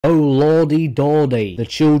Oh lordy dordy, the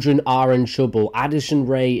children are in trouble. Addison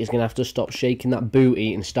Rae is going to have to stop shaking that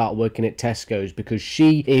booty and start working at Tesco's because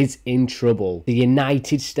she is in trouble. The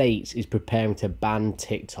United States is preparing to ban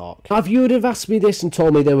TikTok. Now, if you would have asked me this and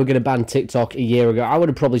told me they were going to ban TikTok a year ago, I would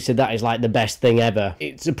have probably said that is like the best thing ever.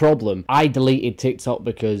 It's a problem. I deleted TikTok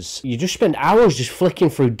because you just spend hours just flicking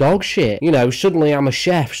through dog shit. You know, suddenly I'm a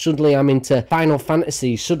chef, suddenly I'm into Final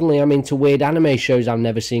Fantasy, suddenly I'm into weird anime shows I've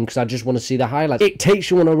never seen because I just want to see the highlights. It takes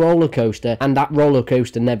you on a roller coaster, and that roller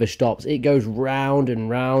coaster never stops. It goes round and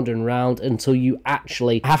round and round until you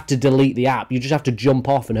actually have to delete the app. You just have to jump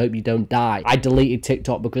off and hope you don't die. I deleted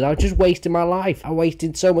TikTok because I was just wasting my life. I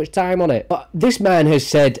wasted so much time on it. But this man has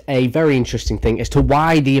said a very interesting thing as to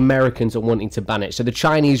why the Americans are wanting to ban it. So the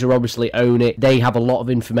Chinese are obviously own it. They have a lot of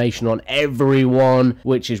information on everyone,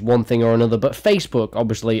 which is one thing or another. But Facebook,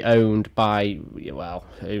 obviously owned by, well,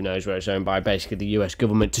 who knows where it's owned by, basically the US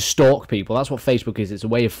government to stalk people. That's what Facebook is. It's a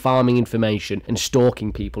way of farming information and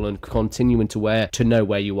stalking people and continuing to know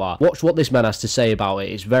where you are. Watch what this man has to say about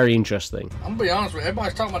it. It's very interesting. I'm gonna be honest with you,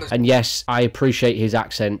 everybody's talking about this. And yes, I appreciate his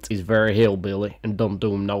accent. He's very hillbilly and don't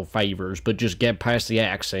do him no favors, but just get past the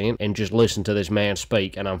accent and just listen to this man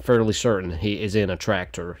speak, and I'm fairly certain he is in a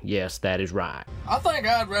tractor. Yes, that is right. I think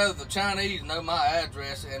I'd rather the Chinese know my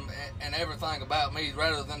address and everything about me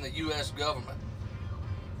rather than the US government.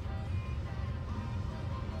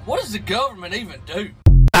 What does the government even do?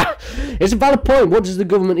 It's a valid point. What does the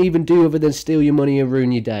government even do other than steal your money and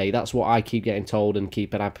ruin your day? That's what I keep getting told and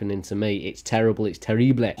keep it happening to me. It's terrible. It's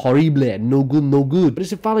terrible. Horrible. No good, no good. But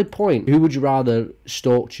it's a valid point. Who would you rather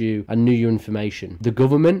stalked you and knew your information? The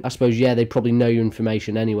government? I suppose, yeah, they probably know your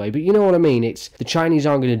information anyway. But you know what I mean? It's the Chinese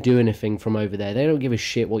aren't going to do anything from over there. They don't give a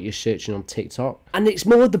shit what you're searching on TikTok. And it's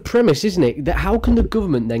more the premise, isn't it? That how can the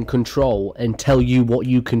government then control and tell you what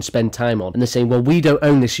you can spend time on? And they're saying, well, we don't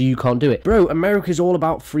own this, so you can't do it. Bro, America's all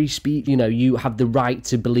about free speech. You know, you have the right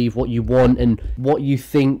to believe what you want and what you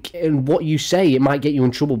think and what you say. It might get you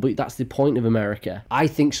in trouble, but that's the point of America. I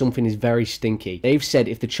think something is very stinky. They've said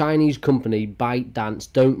if the Chinese company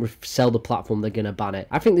ByteDance don't sell the platform, they're going to ban it.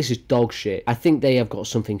 I think this is dog shit. I think they have got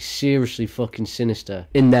something seriously fucking sinister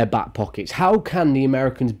in their back pockets. How can the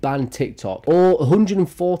Americans ban TikTok? Or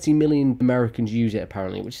 140 million Americans use it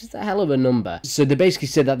apparently, which is a hell of a number. So they basically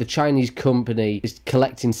said that the Chinese company is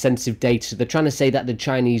collecting sensitive data. So they're trying to say that the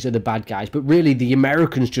Chinese are the bad guys, but really the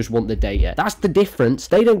Americans just want the data. That's the difference.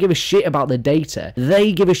 They don't give a shit about the data.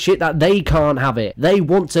 They give a shit that they can't have it. They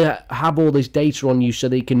want to have all this data on you so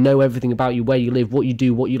they can know everything about you, where you live, what you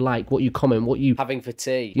do, what you like, what you comment, what you having for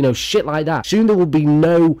tea. You know, shit like that. Soon there will be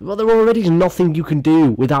no, well, there already is nothing you can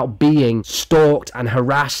do without being stalked and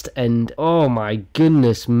harassed and, oh my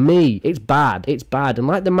goodness me. It's bad. It's bad. And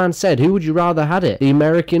like the man said, who would you rather had it? The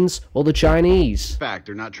Americans or the Chinese? In fact,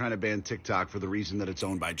 they're not trying to ban TikTok for the reason that it's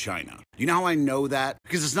owned by China. You know how I know that?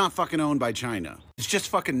 Because it's not fucking owned by China. It's just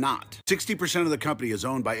fucking not. 60% of the company is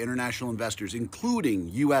owned by international investors, including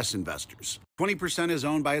US investors. 20% is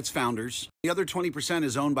owned by its founders. The other 20%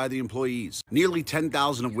 is owned by the employees, nearly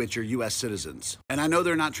 10,000 of which are US citizens. And I know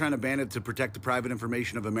they're not trying to ban it to protect the private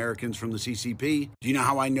information of Americans from the CCP. Do you know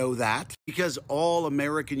how I know that? Because all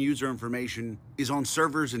American user information is on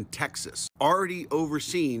servers in Texas, already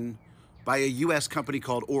overseen by a US company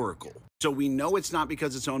called Oracle. So we know it's not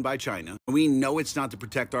because it's owned by China, and we know it's not to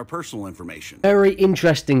protect our personal information. Very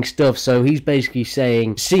interesting stuff. So he's basically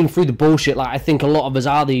saying, seeing through the bullshit like I think a lot of us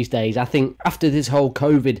are these days. I think after this whole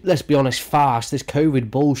COVID, let's be honest, farce, this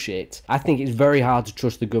COVID bullshit, I think it's very hard to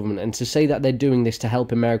trust the government. And to say that they're doing this to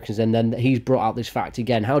help Americans, and then he's brought out this fact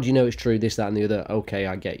again, how do you know it's true, this, that, and the other? Okay,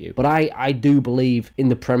 I get you. But I do believe in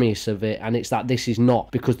the premise of it, and it's that this is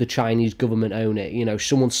not because the Chinese government own it. You know,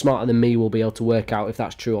 someone smarter than me will be able to work out if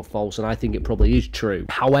that's true or false, and I think it probably is true.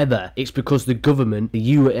 However, it's because the government, the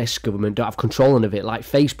US government, don't have control of it, like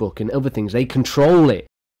Facebook and other things. They control it.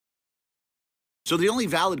 So the only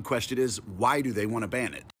valid question is, why do they want to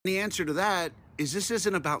ban it? The answer to that is this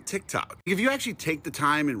isn't about TikTok. If you actually take the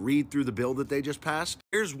time and read through the bill that they just passed,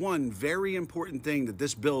 there's one very important thing that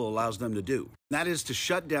this bill allows them to do. That is to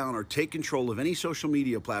shut down or take control of any social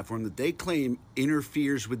media platform that they claim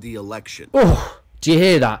interferes with the election. Oh. Do you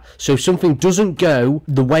hear that? So if something doesn't go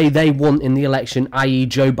the way they want in the election, i.e.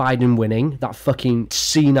 Joe Biden winning, that fucking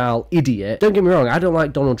senile idiot. Don't get me wrong, I don't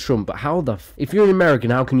like Donald Trump, but how the if you're an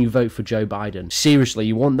American, how can you vote for Joe Biden? Seriously,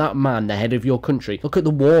 you want that man the head of your country? Look at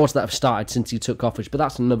the wars that have started since he took office, but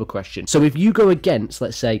that's another question. So if you go against,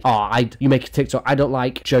 let's say, you make a TikTok, I don't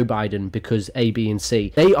like Joe Biden because A, B, and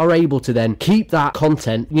C, they are able to then keep that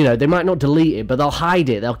content, you know, they might not delete it, but they'll hide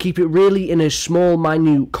it. They'll keep it really in a small,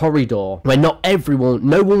 minute corridor where not everyone everyone,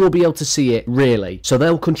 no one will be able to see it, really. So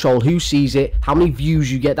they'll control who sees it, how many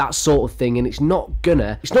views you get, that sort of thing, and it's not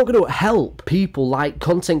gonna help people like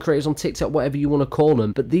content creators on TikTok, whatever you want to call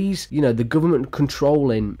them. But these, you know, the government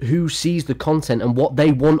controlling who sees the content and what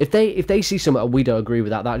they want. If they see something, oh, we don't agree with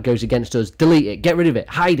that, that goes against us, delete it, get rid of it,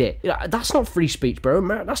 hide it. You know, that's not free speech, bro.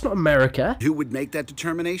 That's not America. Who would make that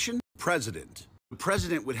determination? President. The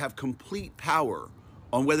president would have complete power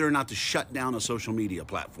on whether or not to shut down a social media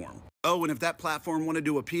platform. Oh, and if that platform wanted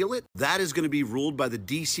to appeal it, that is going to be ruled by the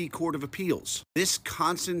D.C. Court of Appeals. This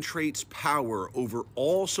concentrates power over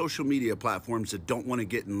all social media platforms that don't want to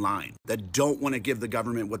get in line, that don't want to give the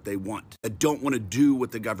government what they want, that don't want to do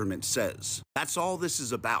what the government says. That's all this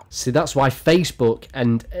is about. See, that's why Facebook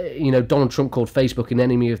and, you know, Donald Trump called Facebook an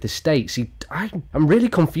enemy of the state. See, I'm really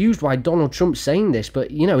confused why Donald Trump's saying this, but,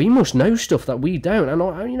 you know, he must know stuff that we don't.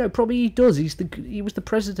 And, you know, probably he does. He was the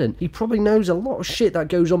president. He probably knows a lot of shit that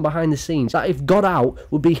goes on behind the scenes that if got out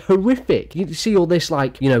would be horrific. You see all this,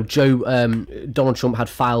 like, you know, Donald Trump had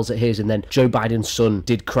files at his, and then Joe Biden's son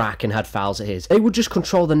did crack and had files at his. They would just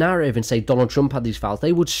control the narrative and say Donald Trump had these files.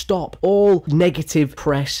 They would stop all negative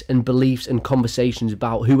press and beliefs and conversations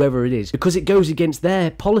about whoever it is because it goes against their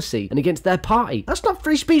policy and against their party. That's not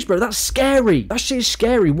free speech, bro. That's scary. That shit is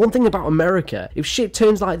scary. One thing about America, if shit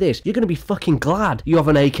turns like this, you're going to be fucking glad you have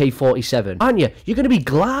an AK-47, aren't you? You're going to be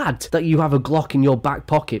glad that you have a Glock in your back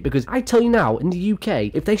pocket, because I tell you now, in the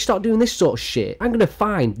UK, if they start doing this sort of shit, I'm going to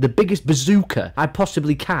find the biggest bazooka I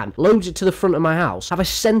possibly can, load it to the front of my house, have a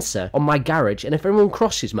sensor on my garage, and if everyone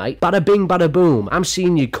crosses, mate, bada bing, bada boom, I'm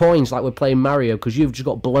seeing your coins like we're playing Mario because you've just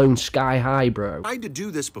got blown sky high, bro. Tried to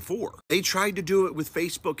do this before. They tried to do it with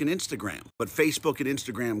Facebook and Instagram, but Facebook and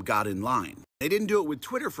Instagram got in line. They didn't do it with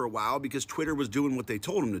Twitter for a while because Twitter was doing what they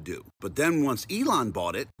told them to do. But then once Elon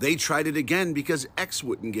bought it, they tried it again because X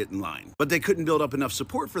wouldn't get in line. But they couldn't build up enough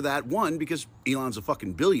support for that. One, because Elon's a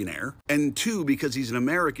fucking billionaire. And two, because he's an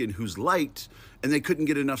American who's liked, and they couldn't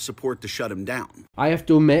get enough support to shut him down. I have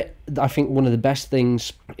to admit, I think one of the best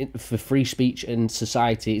things for free speech in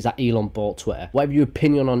society is that Elon bought Twitter. Whatever your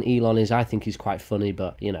opinion on Elon is, I think he's quite funny,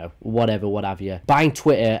 but, you know, whatever, what have you. Buying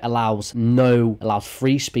Twitter allows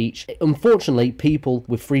free speech. Unfortunately, people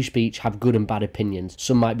with free speech have good and bad opinions.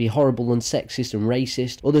 Some might be horrible and sexist and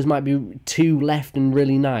racist. Others might be too left and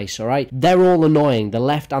really nice, alright? They're all annoying. The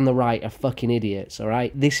left and the right are fucking idiots,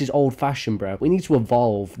 alright? This is old-fashioned, bro. We need to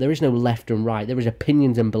evolve. There is no left and right. There is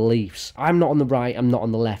opinions and beliefs. I'm not on the right, I'm not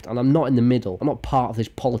on the left, and I'm not in the middle. I'm not part of this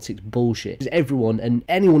politics bullshit. Because everyone and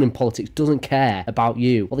anyone in politics doesn't care about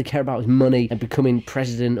you. All they care about is money and becoming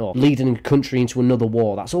president or leading a country into another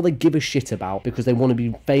war. That's all they give a shit about because they want to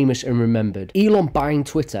be famous and remembered. Elon buying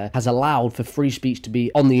Twitter has allowed for free speech to be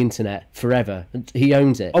on the internet forever. He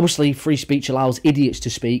owns it. Obviously, free speech allows idiots to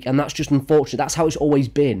speak, and that's just unfortunate. That's how it's always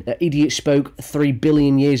been. Idiots spoke 3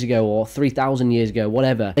 billion years ago or 3,000 years ago,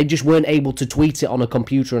 whatever. They just weren't able to tweet it on a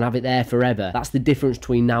computer and have it there forever. That's the difference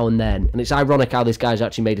between now and then. And it's ironic how this guy's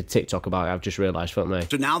actually made a TikTok about it. I've just realised, fuck me.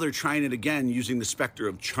 So now they're trying it again using the specter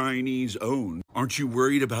of Chinese owned. Aren't you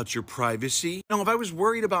worried about your privacy? No, if I was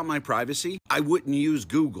worried about my privacy, I wouldn't use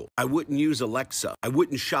Google. I wouldn't use Alexa. I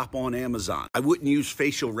wouldn't shop on Amazon. I wouldn't use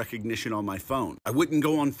facial recognition on my phone. I wouldn't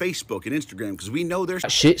go on Facebook and Instagram because we know there's...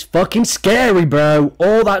 That shit's fucking scary, bro.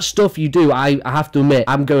 All that stuff you do, I have to admit,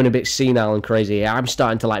 I'm going a bit senile and crazy here. I'm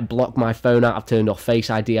starting to like block my phone out. I've turned off Face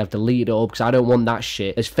ID. I've deleted it all because I don't want that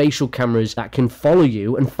shit. There's facial cameras that can follow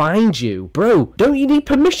you and find you. Bro, don't you need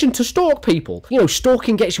permission to stalk people? You know,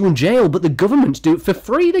 stalking gets you in jail, but the governments do it for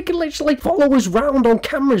free. They can literally follow us round on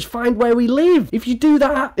cameras, find where we live. If you do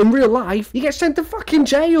that in real life, you get sent to fucking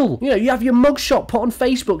jail. You know, you have your mugshot put on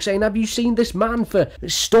Facebook saying, have you seen this man for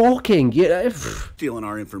stalking? You know, stealing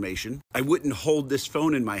our information. I wouldn't hold this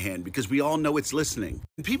phone in my hand because we all know it's listening.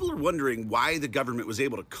 And people are wondering why the government was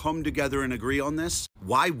able to come together and agree on this.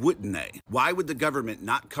 Why wouldn't they? Why would the government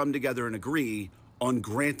not come together and agree on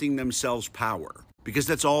granting themselves power? Because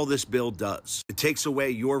that's all this bill does. It takes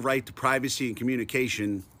away your right to privacy and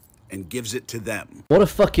communication and gives it to them. What a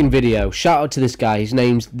fucking video. Shout out to this guy. His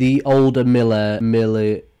name's The Older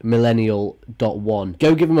Millennial.1.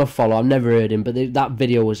 Go give him a follow. I've never heard him, but that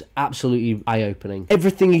video was absolutely eye-opening.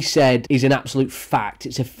 Everything he said is an absolute fact.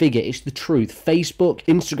 It's a figure. It's the truth. Facebook,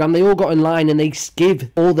 Instagram, they all got in line and they give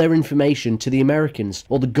all their information to the Americans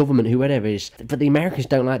or the government, whoever it is. But the Americans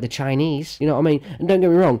don't like the Chinese. You know what I mean? And don't get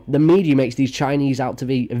me wrong, the media makes these Chinese out to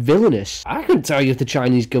be villainous. I couldn't tell you if the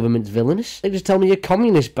Chinese government's villainous. They just tell me a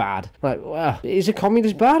communist bad. Like, well, is a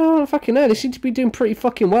communist bad? I don't fucking know. They seem to be doing pretty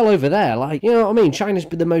fucking well over there. Like, you know what I mean? China's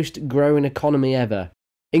been the most growing economy ever.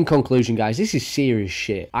 In conclusion, guys, this is serious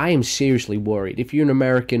shit. I am seriously worried. If you're an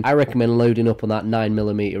American, I recommend loading up on that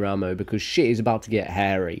 9mm ammo because shit is about to get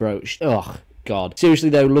hairy. Bro, ugh. God. Seriously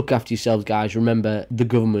though, look after yourselves, guys. Remember, the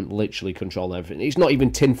government literally control everything. It's not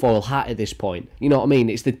even tinfoil hat at this point. You know what I mean?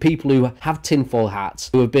 It's the people who have tinfoil hats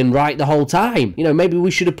who have been right the whole time. You know, maybe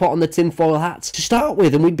we should have put on the tinfoil hats to start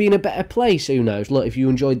with and we'd be in a better place. Who knows? Look, if you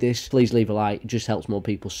enjoyed this, please leave a like. It just helps more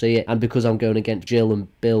people see it. And because I'm going against Jill and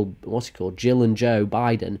Bill, what's it called? Jill and Joe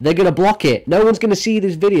Biden, they're going to block it. No one's going to see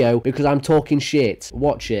this video because I'm talking shit.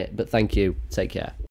 Watch it, but thank you. Take care.